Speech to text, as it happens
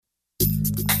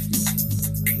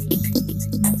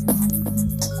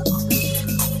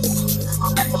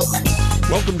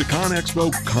Welcome to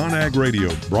ConExpo ConAg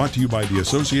Radio, brought to you by the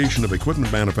Association of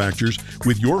Equipment Manufacturers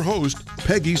with your host,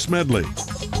 Peggy Smedley.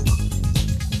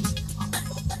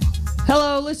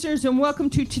 Hello, listeners, and welcome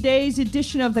to today's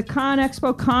edition of the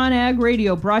ConExpo ConAg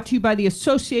Radio, brought to you by the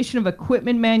Association of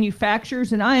Equipment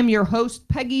Manufacturers, and I am your host,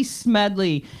 Peggy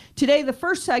Smedley. Today, the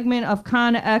first segment of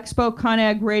ConExpo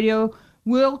ConAg Radio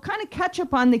will kind of catch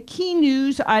up on the key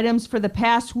news items for the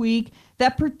past week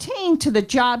that pertain to the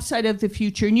job site of the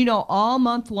future. And all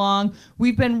month long,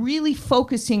 we've been really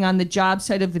focusing on the job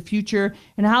site of the future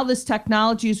and how this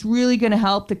technology is really going to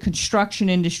help the construction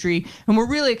industry. And we're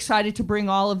really excited to bring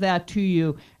all of that to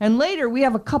you. And later, we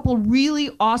have a couple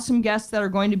really awesome guests that are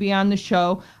going to be on the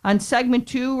show. On segment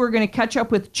 2, we're going to catch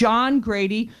up with John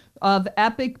Grady of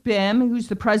Epic BIM, who's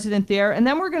the president there. And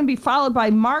then we're going to be followed by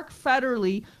Mark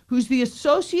Federle, who's the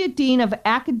Associate Dean of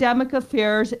Academic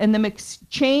Affairs and the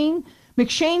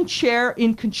McShane Chair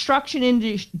in Construction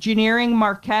Engineering,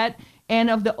 Marquette,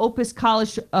 and of the Opus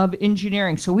College of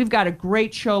Engineering. So we've got a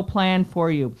great show planned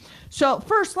for you. So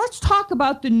first, let's talk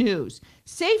about the news.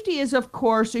 Safety is, of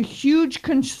course, a huge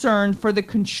concern for the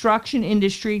construction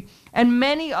industry and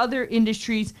many other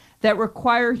industries that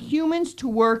require humans to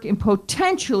work in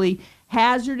potentially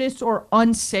hazardous or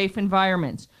unsafe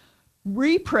environments.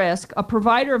 Reprisk, a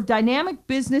provider of dynamic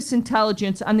business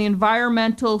intelligence on the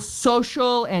environmental,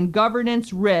 social, and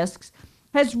governance risks,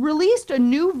 has released a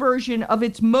new version of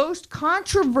its most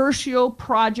controversial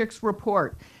projects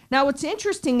report. Now, what's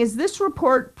interesting is this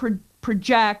report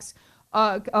projects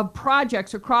of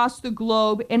projects across the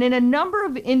globe and in a number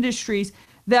of industries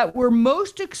that were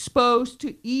most exposed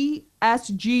to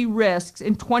ESG risks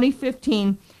in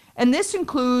 2015, and this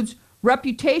includes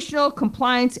reputational,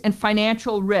 compliance, and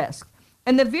financial risk.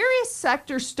 And the various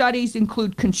sector studies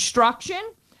include construction,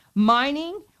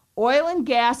 mining, oil and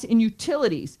gas, and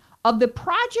utilities. Of the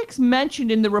projects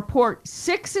mentioned in the report,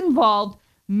 6 involved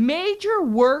major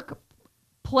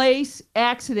workplace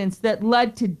accidents that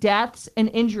led to deaths and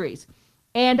injuries.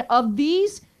 And of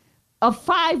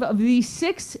 5 of these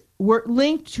 6 were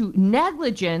linked to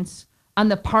negligence on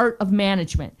the part of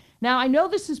management. Now, I know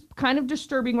this is kind of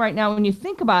disturbing right now when you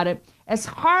think about it. As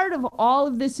hard of all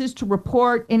of this is to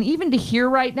report and even to hear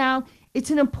right now,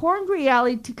 it's an important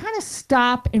reality to kind of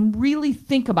stop and really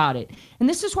think about it. And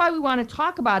this is why we want to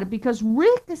talk about it, because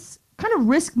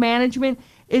risk management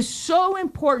is so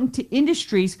important to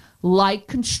industries like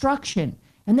construction.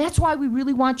 And that's why we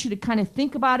really want you to kind of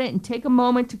think about it and take a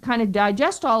moment to kind of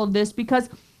digest all of this, because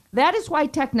that is why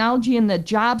technology in the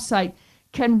job site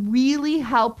can really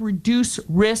help reduce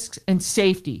risks and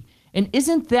safety. And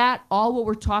isn't that all what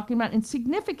we're talking about? And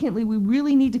significantly, we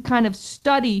really need to kind of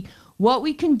study what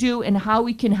we can do and how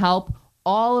we can help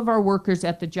all of our workers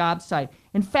at the job site.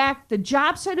 In fact, the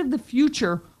job site of the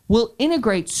future will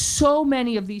integrate so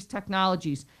many of these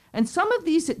technologies. And some of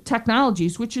these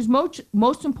technologies, which is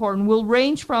most important, will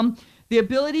range from the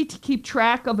ability to keep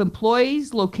track of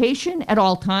employees' location at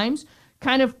all times,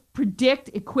 kind of predict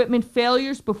equipment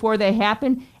failures before they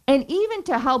happen, and even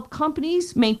to help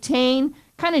companies maintain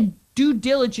kind of due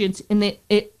diligence in the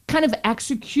kind of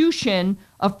execution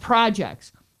of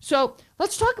projects. So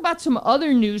let's talk about some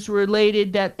other news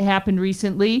related that happened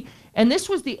recently. And this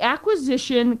was the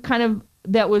acquisition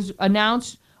that was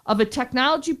announced of a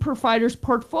technology provider's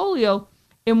portfolio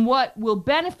in what will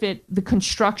benefit the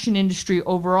construction industry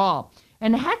overall.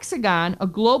 And Hexagon, a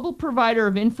global provider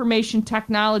of information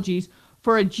technologies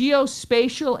for a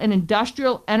geospatial and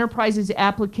industrial enterprises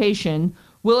application,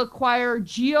 will acquire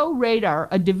GeoRadar,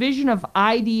 a division of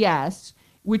IDS,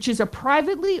 which is a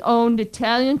privately owned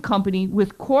Italian company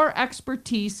with core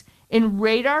expertise in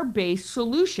radar-based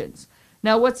solutions.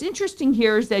 Now, what's interesting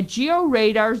here is that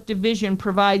GeoRadar's division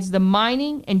provides the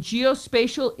mining and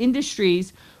geospatial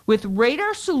industries with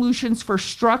radar solutions for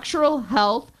structural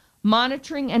health,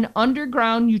 monitoring, and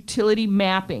underground utility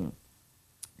mapping.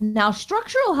 Now,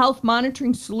 structural health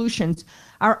monitoring solutions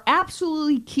are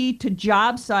absolutely key to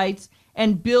job sites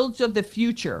and builds of the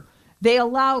future. They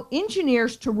allow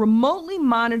engineers to remotely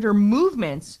monitor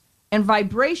movements and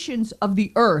vibrations of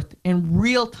the earth in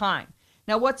real time.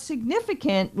 Now, what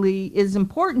significantly is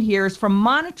important here is from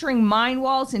monitoring mine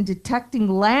walls and detecting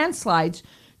landslides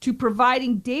to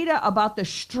providing data about the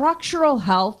structural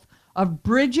health of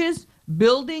bridges,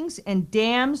 buildings, and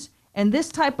dams. And this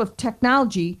type of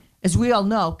technology, as we all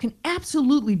know, can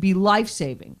absolutely be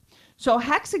life-saving. So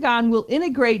Hexagon will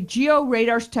integrate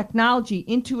GeoRadar's technology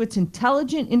into its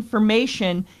intelligent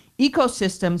information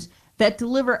ecosystems that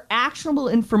deliver actionable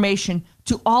information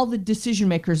to all the decision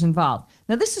makers involved.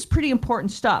 Now, this is pretty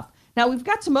important stuff Now, we've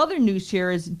got some other news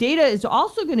here. Is data is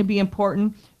also going to be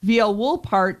important via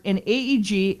Woolpart, an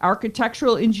AEG,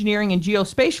 architectural engineering and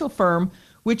geospatial firm,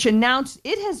 which announced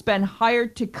it has been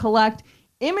hired to collect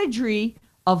imagery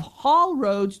of haul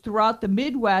roads throughout the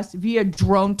Midwest via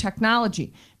drone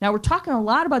technology. Now, we're talking a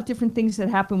lot about different things that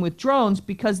happen with drones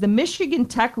because the Michigan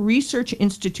Tech Research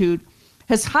Institute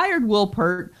has hired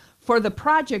Woolpart for the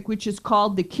project, which is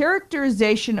called the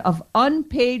Characterization of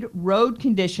Unpaved Road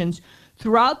Conditions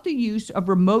throughout the use of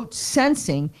remote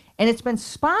sensing, and it's been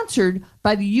sponsored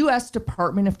by the U.S.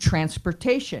 Department of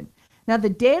Transportation. Now, the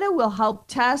data will help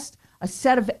test a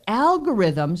set of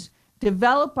algorithms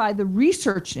developed by the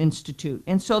Research Institute.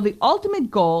 And so the ultimate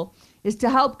goal is to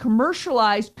help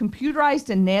commercialize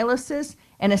computerized analysis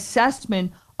and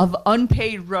assessment of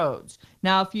unpaved roads.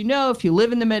 Now, if you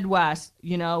live in the Midwest,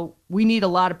 we need a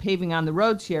lot of paving on the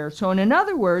roads here. So in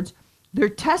other words, they're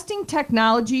testing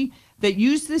technology that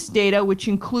use this data, which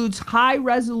includes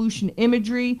high-resolution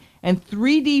imagery and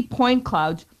 3D point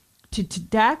clouds to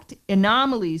detect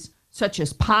anomalies such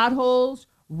as potholes,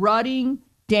 rutting,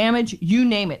 damage, you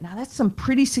name it. Now, that's some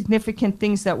pretty significant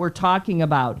things that we're talking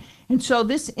about. And so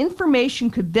this information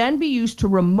could then be used to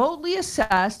remotely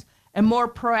assess and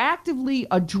more proactively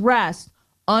address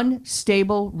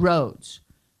unstable roads.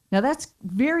 Now, that's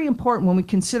very important when we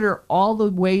consider all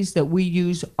the ways that we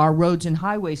use our roads and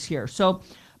highways here. So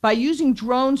by using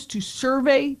drones to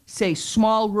survey, say,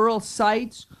 small rural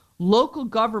sites, local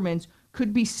governments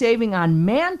could be saving on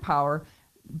manpower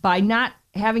by not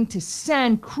having to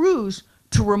send crews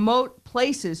to remote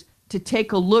places to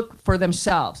take a look for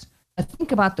themselves. I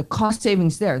think about the cost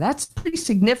savings there. That's pretty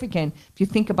significant if you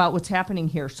think about what's happening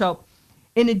here. So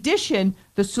in addition,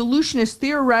 the solution is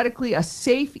theoretically a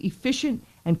safe, efficient,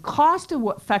 and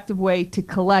cost-effective way to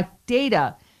collect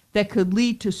data that could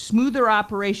lead to smoother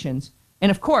operations. And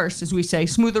of course, as we say,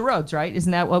 smoother roads, right?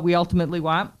 Isn't that what we ultimately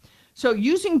want? So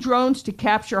using drones to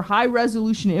capture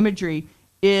high-resolution imagery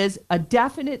is a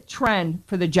definite trend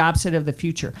for the job site of the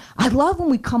future. I love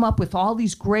when we come up with all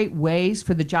these great ways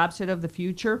for the job site of the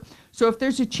future. So if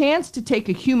there's a chance to take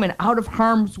a human out of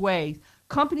harm's way,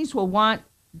 companies will want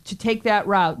to take that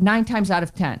route 9 times out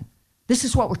of 10. This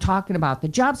is what we're talking about, the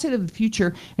job site of the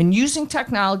future and using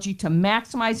technology to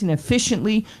maximize and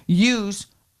efficiently use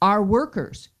our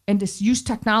workers and to use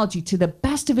technology to the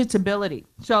best of its ability.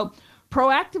 So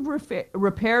proactive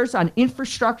repairs on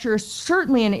infrastructure is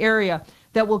certainly an area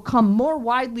that will come more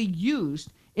widely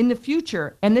used in the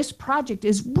future. And this project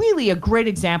is really a great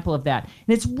example of that.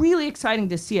 And it's really exciting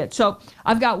to see it. So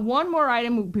I've got one more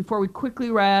item before we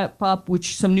quickly wrap up,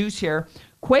 which some news here.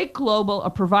 Quake Global, a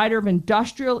provider of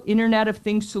industrial Internet of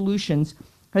Things solutions,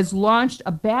 has launched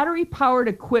a battery-powered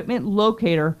equipment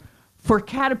locator for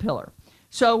Caterpillar.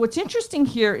 So what's interesting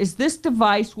here is this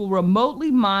device will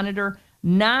remotely monitor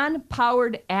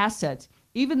non-powered assets,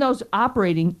 even those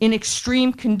operating in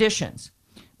extreme conditions.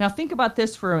 Now think about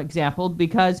this for example,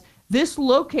 because this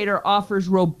locator offers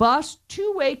robust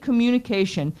two-way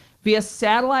communication via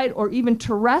satellite or even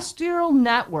terrestrial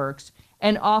networks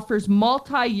and offers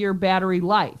multi-year battery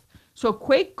life. So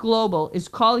Quake Global is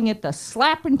calling it the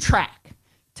slap and track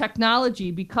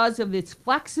technology because of its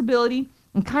flexibility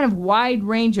and kind of wide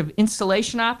range of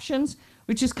installation options,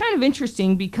 which is kind of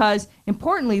interesting because,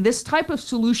 importantly, this type of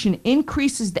solution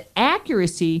increases the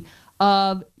accuracy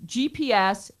of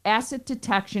GPS asset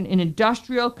detection in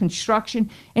industrial, construction,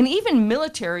 and even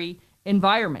military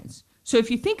environments. So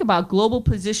if you think about global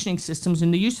positioning systems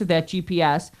and the use of that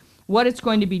GPS, what it's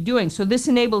going to be doing. So this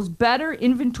enables better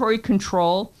inventory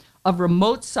control of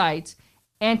remote sites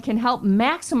and can help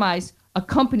maximize a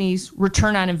company's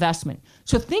return on investment.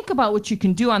 So think about what you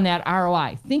can do on that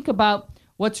ROI. Think about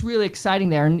what's really exciting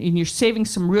there, and you're saving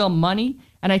some real money.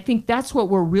 And I think that's what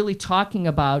we're really talking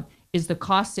about is the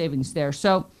cost savings there.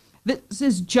 So this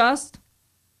is just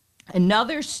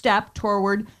another step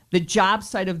toward the job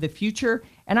site of the future.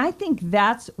 And I think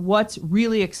that's what's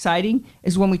really exciting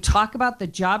is when we talk about the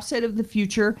job site of the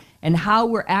future and how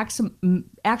we're actually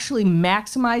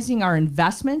maximizing our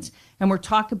investments and we're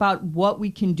talking about what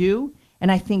we can do. And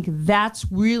I think that's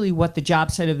really what the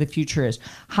job site of the future is.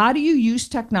 How do you use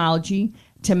technology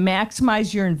to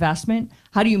maximize your investment?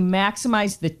 How do you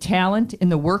maximize the talent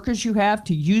and the workers you have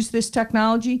to use this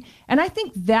technology? And I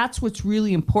think that's what's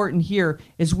really important here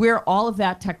is where all of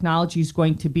that technology is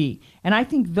going to be. And I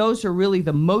think those are really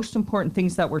the most important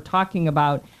things that we're talking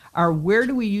about are where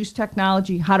do we use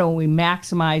technology? How do we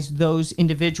maximize those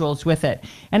individuals with it?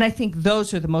 And I think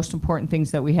those are the most important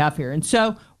things that we have here. And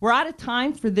so we're out of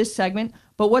time for this segment,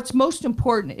 but what's most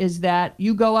important is that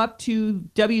you go up to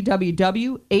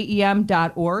www.aem.org.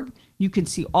 You can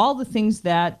see all the things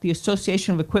that the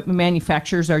Association of Equipment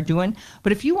Manufacturers are doing.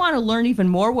 But if you want to learn even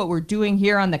more what we're doing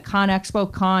here on the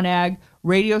ConExpo ConAg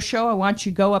radio show, I want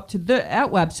you to go up to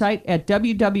that website at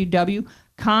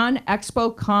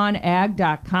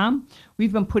www.conexpoconag.com.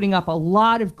 We've been putting up a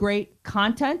lot of great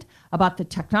content about the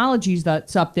technologies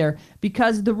that's up there,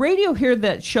 because the radio here,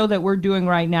 that show that we're doing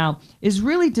right now, is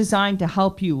really designed to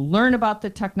help you learn about the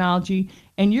technology.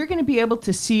 And you're going to be able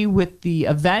to see with the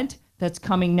event that's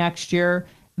coming next year,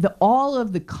 all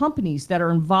of the companies that are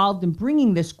involved in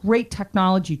bringing this great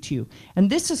technology to you. And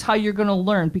this is how you're going to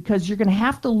learn, because you're going to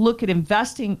have to look at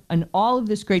investing in all of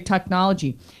this great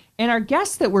technology. And our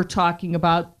guest that we're talking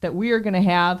about, that we are going to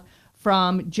have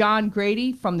from John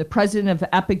Grady, from the president of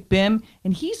Epic BIM,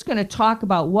 and he's going to talk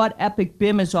about what Epic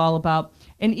BIM is all about.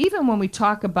 And even when we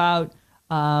talk about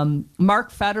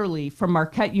Mark Federley from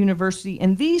Marquette University,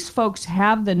 and these folks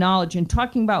have the knowledge, and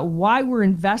talking about why we're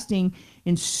investing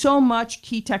in so much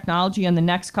key technology in the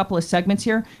next couple of segments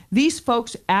here. These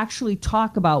folks actually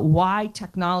talk about why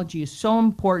technology is so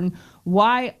important,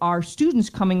 why our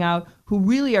students coming out who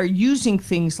really are using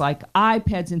things like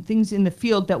iPads and things in the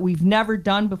field that we've never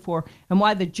done before, and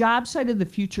why the job site of the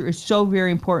future is so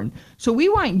very important. So we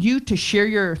want you to share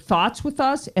your thoughts with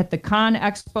us at the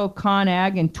ConExpo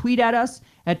ConAg, and tweet at us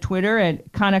at Twitter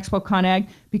at ConExpo ConAg,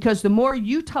 because the more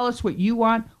you tell us what you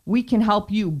want, we can help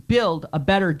you build a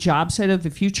better job site of the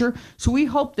future. So we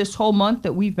hope this whole month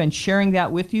that we've been sharing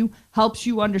that with you helps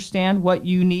you understand what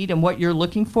you need and what you're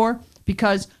looking for,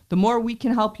 because the more we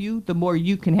can help you, the more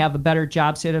you can have a better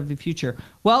job site of the future.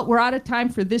 Well, we're out of time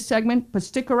for this segment, but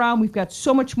stick around. We've got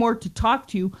so much more to talk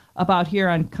to you about here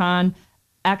on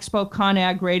ConExpo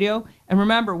ConAg Radio. And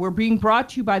remember, we're being brought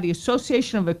to you by the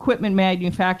Association of Equipment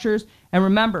Manufacturers. And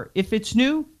remember, if it's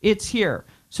new, it's here.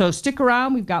 So stick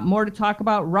around. We've got more to talk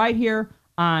about right here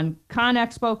on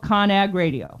ConExpo ConAg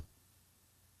Radio.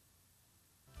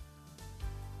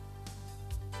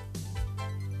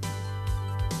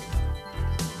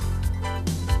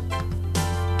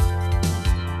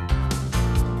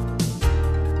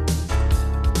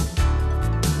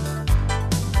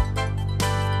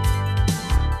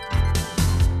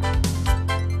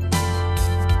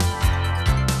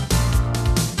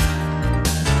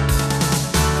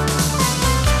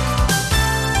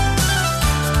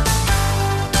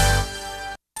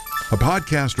 A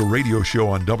podcast or radio show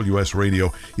on WS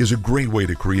Radio is a great way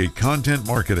to create content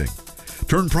marketing.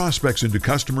 Turn prospects into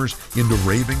customers into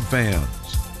raving fans.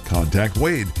 Contact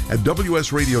Wade at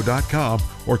WSRadio.com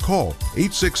or call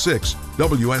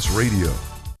 866-WS-RADIO.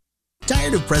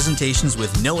 Tired of presentations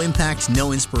with no impact,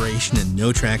 no inspiration, and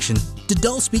no traction? Do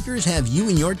dull speakers have you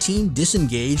and your team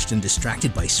disengaged and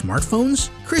distracted by smartphones?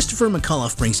 Christopher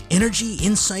McCullough brings energy,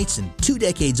 insights, and 2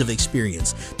 decades of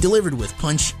experience, delivered with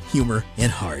punch, humor, and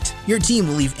heart. Your team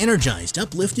will leave energized,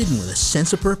 uplifted, and with a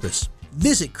sense of purpose.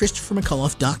 Visit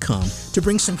ChristopherMcCullough.com to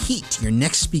bring some heat to your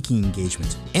next speaking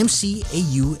engagement. McCulloughe.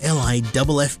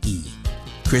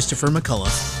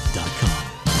 ChristopherMcCullough.com.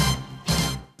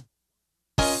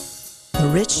 The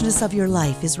richness of your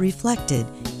life is reflected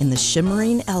in the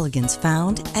shimmering elegance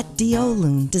found at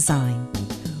Diolune Design.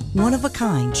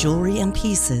 One-of-a-kind jewelry and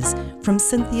pieces from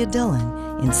Cynthia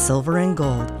Dillon in silver and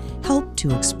gold help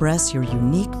to express your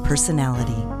unique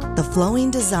personality. The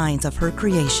flowing designs of her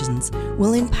creations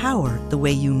will empower the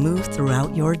way you move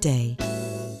throughout your day.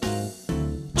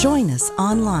 Join us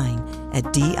online at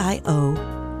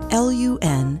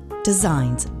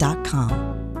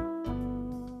DIOLUNdesigns.com.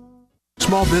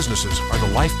 Small businesses are the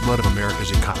lifeblood of America's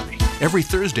economy. Every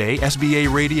Thursday,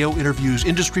 SBA Radio interviews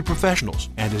industry professionals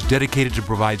and is dedicated to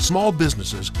provide small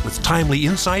businesses with timely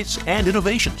insights and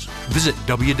innovations. Visit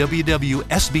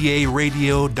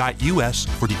www.sbaradio.us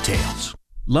for details.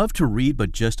 Love to read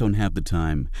but just don't have the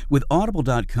time? With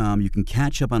Audible.com, you can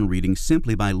catch up on reading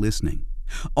simply by listening.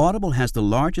 Audible has the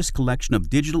largest collection of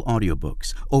digital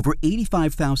audiobooks, over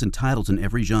 85,000 titles in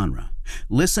every genre.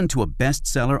 Listen to a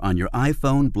bestseller on your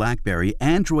iPhone, BlackBerry,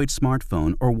 Android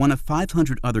smartphone, or one of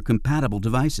 500 other compatible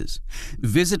devices.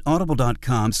 Visit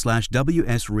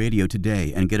audible.com/WSRadio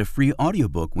today and get a free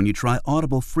audiobook when you try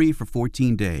Audible free for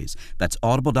 14 days. That's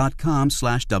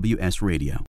audible.com/WSRadio.